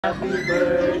Happy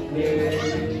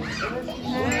birthday,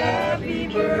 happy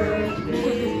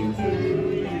birthday to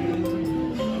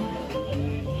you.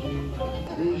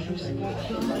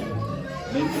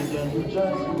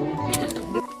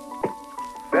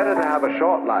 Better to have a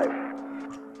short life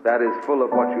that is full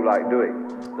of what you like doing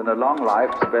than a long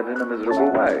life spent in a miserable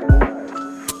way.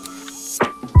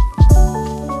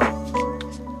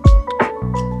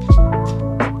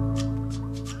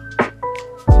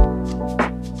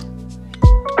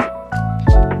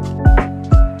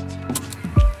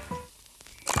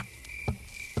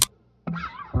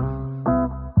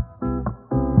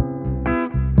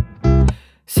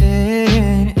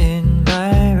 Sitting in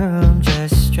my room,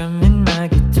 just strumming my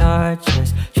guitar,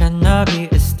 just trying to be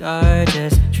a star,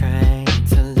 just trying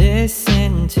to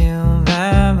listen to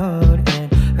my mood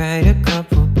and write a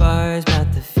couple bars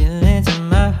about the feelings in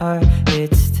my heart.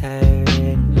 It's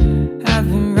tiring. I've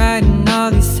been writing all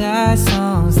these sad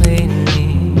songs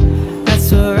lately.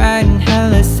 That's what writing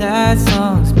hella sad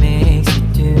songs makes you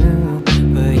do.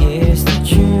 But here's the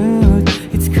truth,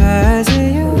 it's 'cause of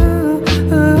you.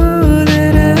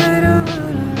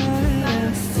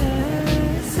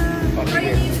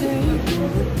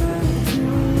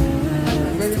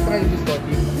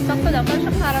 Sakto lang, parang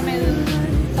siyang caramel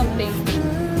something.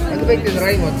 Ano ba yung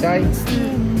tinry mo? Chai?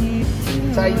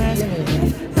 Chai tea yan eh.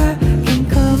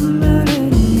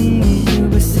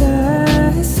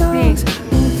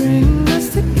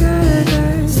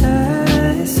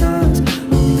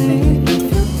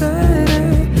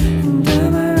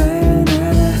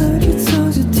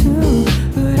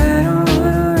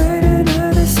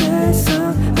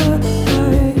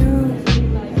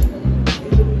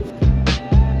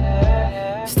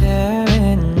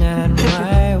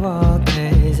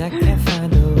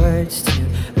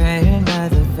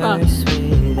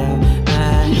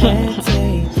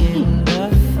 Taking the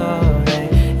fall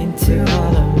right into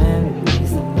all the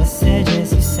memories, the messages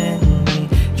you sent me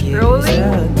years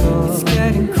ago. It's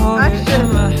getting colder and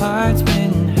my heart's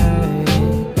been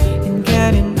hurting, and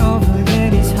getting over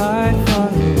it is hard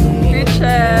for me. Good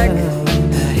check.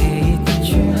 I hate the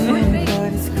truth,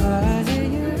 but it's 'cause of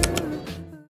you.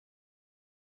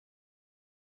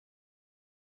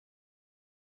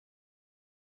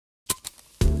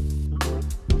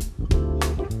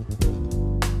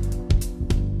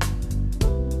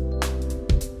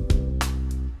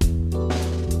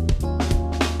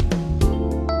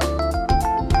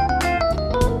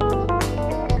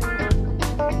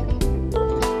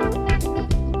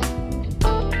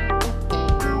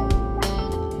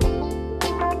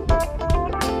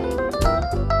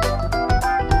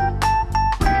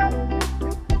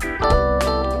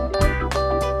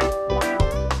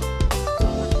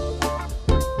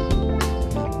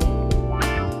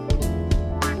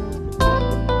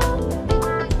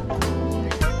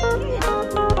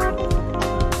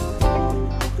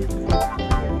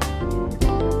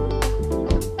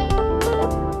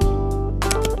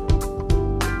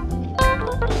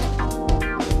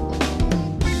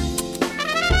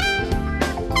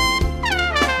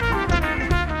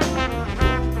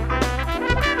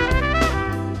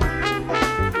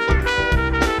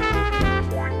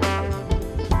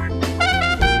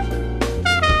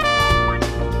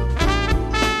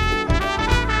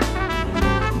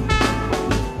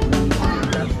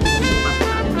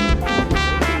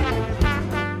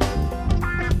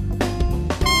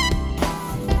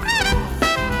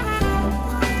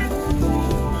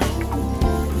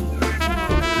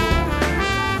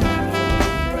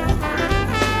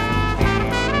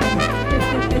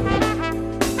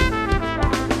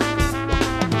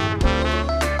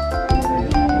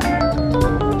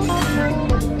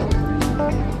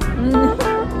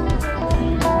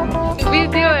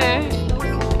 Video eh.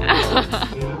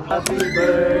 Happy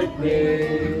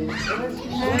birthday,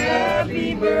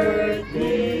 happy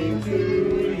birthday to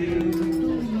you.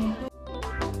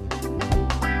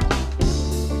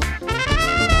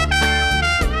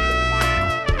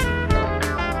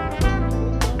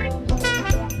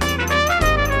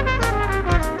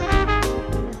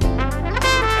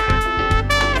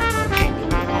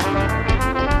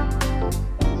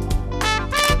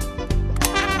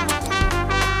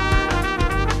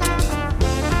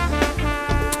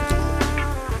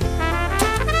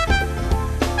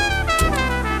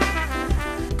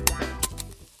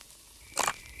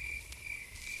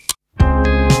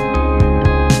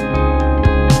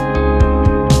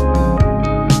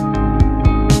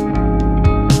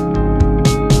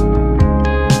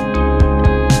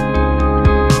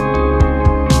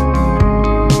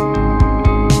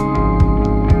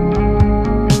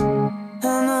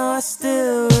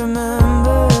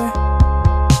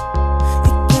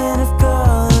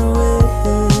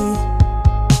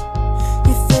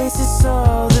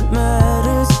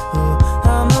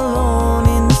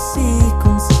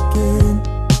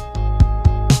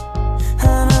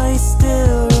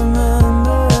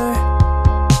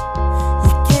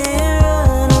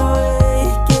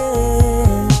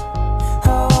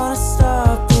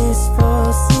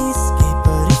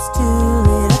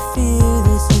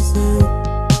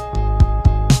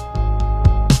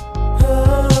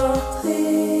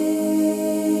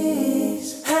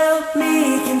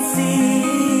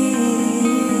 conceive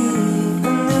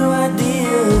a new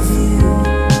idea of you,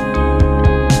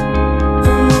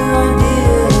 a new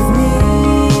idea of me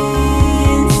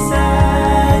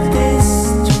inside this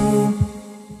dream.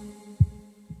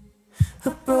 A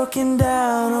broken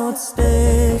down old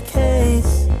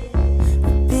staircase,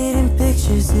 repeating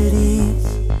pictures at ease,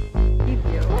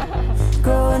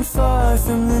 growing far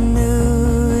from the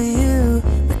new